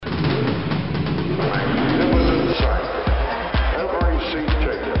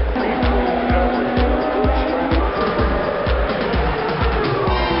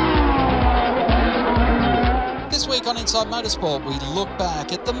Inside Motorsport, we look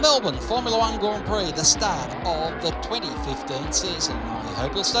back at the Melbourne Formula One Grand Prix, the start of the 2015 season. I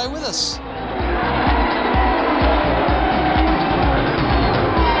hope you'll stay with us.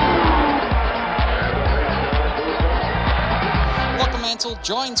 Lachlan Mansell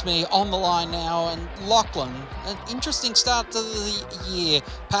joins me on the line now, and Lachlan, an interesting start to the year.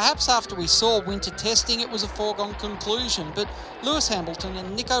 Perhaps after we saw winter testing, it was a foregone conclusion, but Lewis Hamilton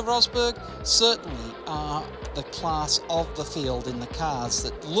and Nico Rosberg certainly are the class of the field in the cars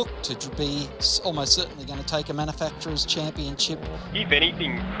that look to be almost certainly going to take a manufacturer's championship. If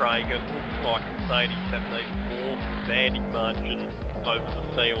anything, Craig, it looks like Mercedes have an even more standing margin over the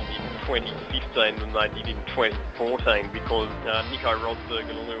field in 2015 than they did in 2014 because Nico Rosberg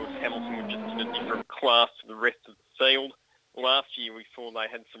and Lewis Hamilton were just in a different class to the rest of the field. Last year we saw they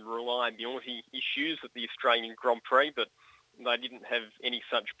had some reliability issues at the Australian Grand Prix, but they didn't have any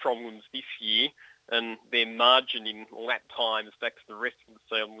such problems this year, and their margin in lap times back to the rest of the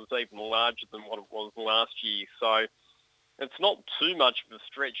field was even larger than what it was last year. So it's not too much of a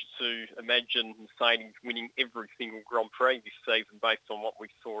stretch to imagine Mercedes winning every single Grand Prix this season based on what we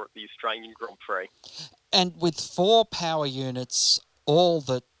saw at the Australian Grand Prix. And with 4 power units, all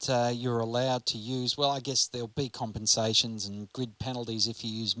that you're allowed to use, well, I guess there'll be compensations and grid penalties if you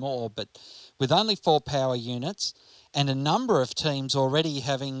use more, but with only 4 power units and a number of teams already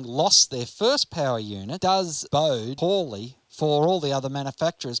having lost their first power unit, does bode poorly for all the other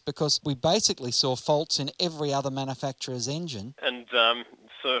manufacturers, because we basically saw faults in every other manufacturer's engine. And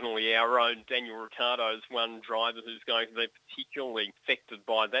certainly our own Daniel Ricciardo is one driver who's going to be particularly affected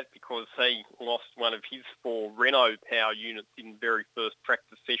by that because he lost one of his 4 Renault power units in the very first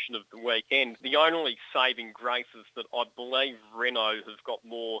practice session of the weekend. The only saving grace is that I believe Renault have got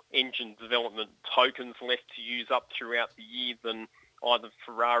more engine development tokens left to use up throughout the year than either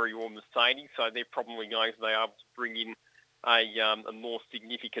Ferrari or Mercedes, so they're probably going to be able to bring in a more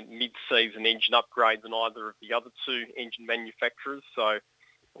significant mid-season engine upgrade than either of the other 2 engine manufacturers. So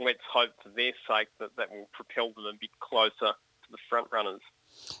let's hope for their sake that will propel them a bit closer to the front runners.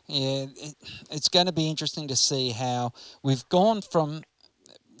 Yeah, it's going to be interesting to see how we've gone from,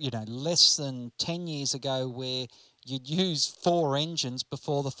 less than 10 years ago where you'd use 4 engines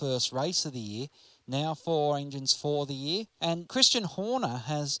before the first race of the year, now 4 engines for the year. And Christian Horner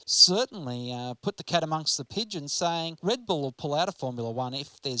has certainly put the cat amongst the pigeons, saying Red Bull will pull out of Formula One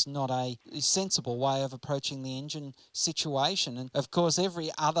if there's not a sensible way of approaching the engine situation. And of course, every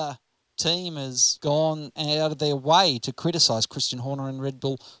other team has gone out of their way to criticise Christian Horner and Red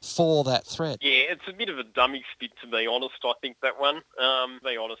Bull for that threat. Yeah, it's a bit of a dummy spit, to be honest, I think, that one. To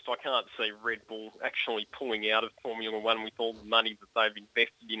be honest, I can't see Red Bull actually pulling out of Formula One with all the money that they've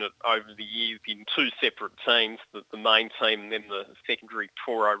invested in it over the years in 2 separate teams, the main team and then the secondary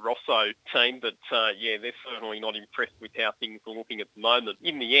Toro Rosso team. But, they're certainly not impressed with how things are looking at the moment.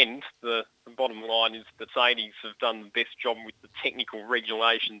 In the end, the bottom line is that Mercedes have done the best job with the technical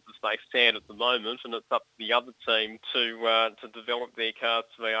regulations as they stand at the moment, and it's up to the other team to develop their cars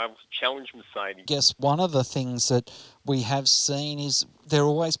to be able to challenge Mercedes. I guess one of the things that we have seen is they're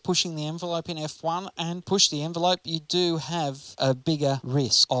always pushing the envelope in F1, and push the envelope, you do have a bigger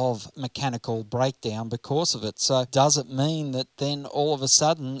risk of mechanical breakdown because of it. So does it mean that then all of a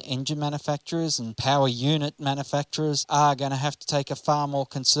sudden engine manufacturers and power unit manufacturers are going to have to take a far more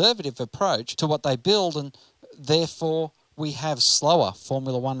conservative approach to what they build, and therefore we have slower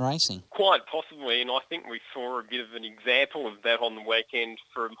Formula One racing? Quite possibly, and I think we saw a bit of an example of that on the weekend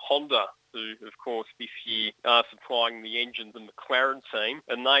from Honda, who, of course, this year are supplying the engines and McLaren team,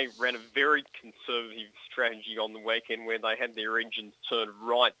 and they ran a very conservative strategy on the weekend where they had their engines turned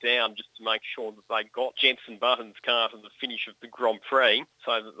right down just to make sure that they got Jenson Button's car to the finish of the Grand Prix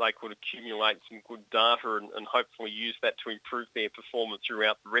so that they could accumulate some good data and hopefully use that to improve their performance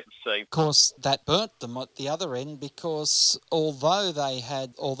throughout the rest of the season. Of course, that burnt them at the other end because although they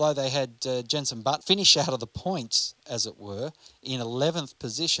had Jenson Button finish out of the points, as it were, in 11th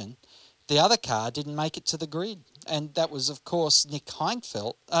position, the other car didn't make it to the grid. And that was, of course, Kevin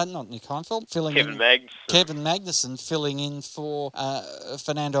Magnussen filling in for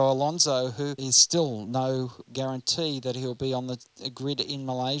Fernando Alonso, who is still no guarantee that he'll be on the grid in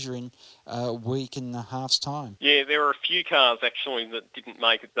Malaysia in a week and a half's time. Yeah, there were a few cars, actually, that didn't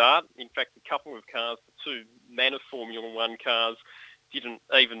make a dart. In fact, a couple of cars, the 2 Manor Formula One cars, didn't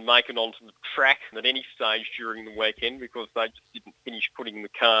even make it onto the track at any stage during the weekend because they just didn't finish putting the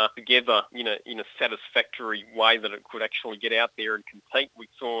car together in a satisfactory way that it could actually get out there and compete. We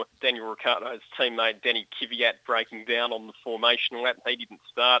saw Daniel Ricciardo's teammate Danny Kvyat breaking down on the formation lap. He didn't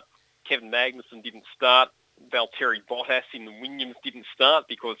start. Kevin Magnussen didn't start. Valtteri Bottas in the Williams didn't start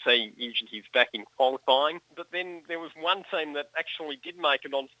because he injured his back in qualifying. But then there was one team that actually did make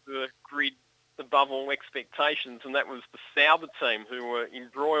it onto the grid above all expectations, and that was the Sauber team, who were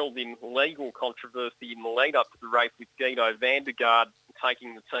embroiled in legal controversy in the lead-up to the race, with Guido van der Garde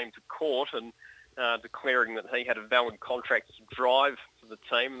taking the team to court and declaring that he had a valid contract to drive for the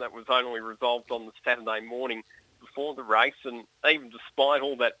team. That was only resolved on the Saturday morning before the race, and even despite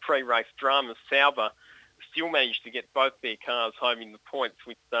all that pre-race drama, Sauber still managed to get both their cars home in the points,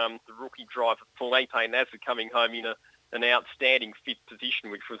 with the rookie driver Felipe Nasr coming home in an outstanding fifth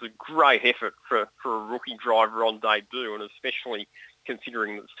position, which was a great effort for a rookie driver on debut, and especially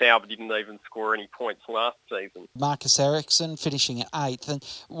considering that Sauber didn't even score any points last season. Marcus Ericsson finishing at 8th. And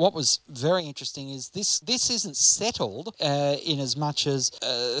what was very interesting is this isn't settled in as much as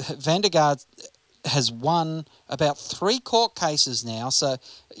Van der Garde has won about 3 court cases now, so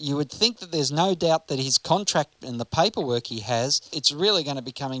you would think that there's no doubt that his contract and the paperwork he has, it's really going to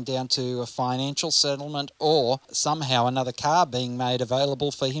be coming down to a financial settlement or somehow another car being made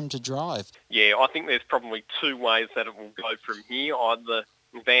available for him to drive. Yeah, I think there's probably 2 ways that it will go from here. Either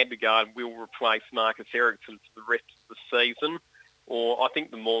Van der Garde will replace Marcus Ericsson for the rest of the season, or I think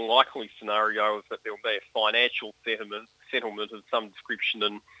the more likely scenario is that there will be a financial settlement of some description,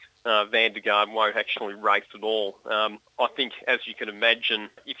 and Van der Garde won't actually race at all. I think, as you can imagine,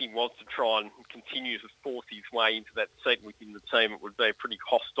 if he was to try and continue to force his way into that seat within the team, it would be a pretty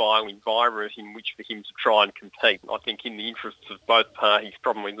hostile environment in which for him to try and compete. I think in the interests of both parties,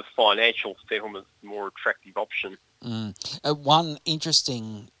 probably the financial settlement is the more attractive option. One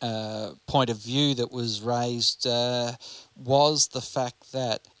interesting point of view that was raised was the fact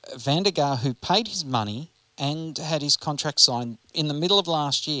that Van der Garde, who paid his money and had his contract signed in the middle of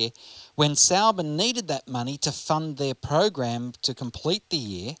last year, when Sauber needed that money to fund their program to complete the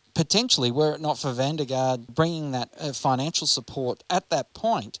year, potentially, were it not for Van der Garde bringing that financial support at that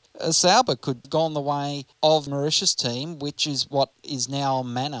point, Sauber could have gone the way of Mauritius team, which is what is now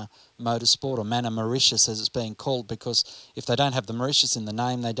Manor Motorsport, or Manor Mauritius as it's being called, because if they don't have the Mauritius in the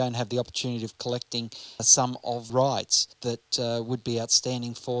name, they don't have the opportunity of collecting a sum of rights that would be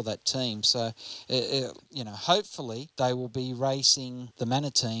outstanding for that team. So, hopefully they will be racing the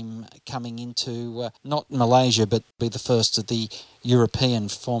Manor team coming into not Malaysia, but be the first of the European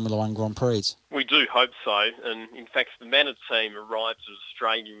Formula One Grand Prix. We do hope so, and in fact the Manor team arrived at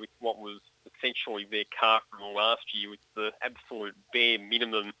Australia with what was essentially their car from last year, with the absolute bare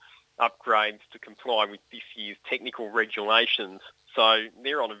minimum upgrades to comply with this year's technical regulations. So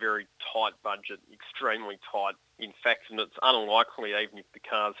they're on a very tight budget, extremely tight. In fact, and it's unlikely, even if the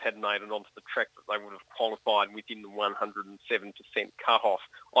cars had made it onto the track, that they would have qualified within the 107% cut-off.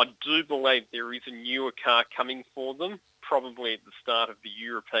 I do believe there is a newer car coming for them, probably at the start of the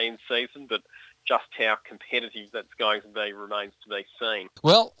European season, but just how competitive that's going to be remains to be seen.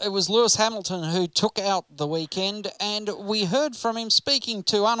 Well, it was Lewis Hamilton who took out the weekend, and we heard from him speaking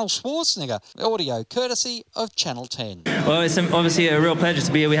to Arnold Schwarzenegger. Audio courtesy of Channel 10. Well, it's obviously a real pleasure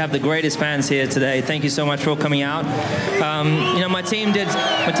to be here. We have the greatest fans here today. Thank you so much for coming out. My team did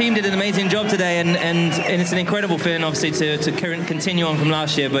an amazing job today, and it's an incredible feeling, obviously, to continue on from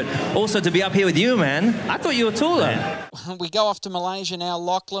last year, but also to be up here with you, man. I thought you were taller. Yeah. We go off to Malaysia now.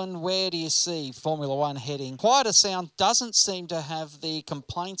 Lachlan, where do you see Formula One heading? Quieter Sound doesn't seem to have the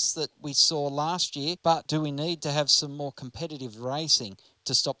complaints that we saw last year, but do we need to have some more competitive racing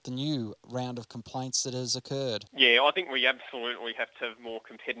to stop the new round of complaints that has occurred? Yeah, I think we absolutely have to have more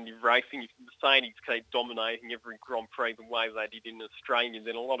competitive racing. If Mercedes keep dominating every Grand Prix the way they did in Australia,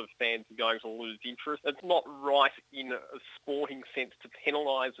 then a lot of fans are going to lose interest. It's not right in a sporting sense to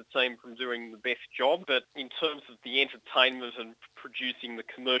penalise a team from doing the best job, but in terms of the entertainment and producing the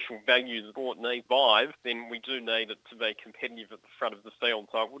commercial value the sport needs, then we do need it to be competitive at the front of the field.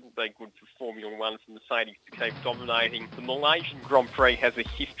 So it wouldn't be good for Formula One for Mercedes to keep dominating. The Malaysian Grand Prix has a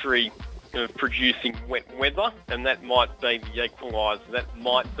history of producing wet weather, and that might be the equaliser. That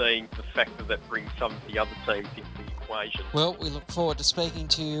might be the factor that brings some of the other teams into the equation. Well, we look forward to speaking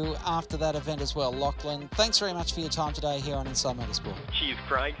to you after that event as well. Lachlan, thanks very much for your time today here on Inside Motorsport. Cheers,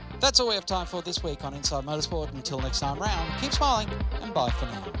 Craig. That's all we have time for this week on Inside Motorsport. Until next time round, keep smiling and bye for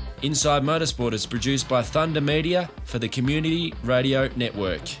now. Inside Motorsport is produced by Thunder Media for the Community Radio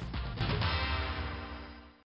Network.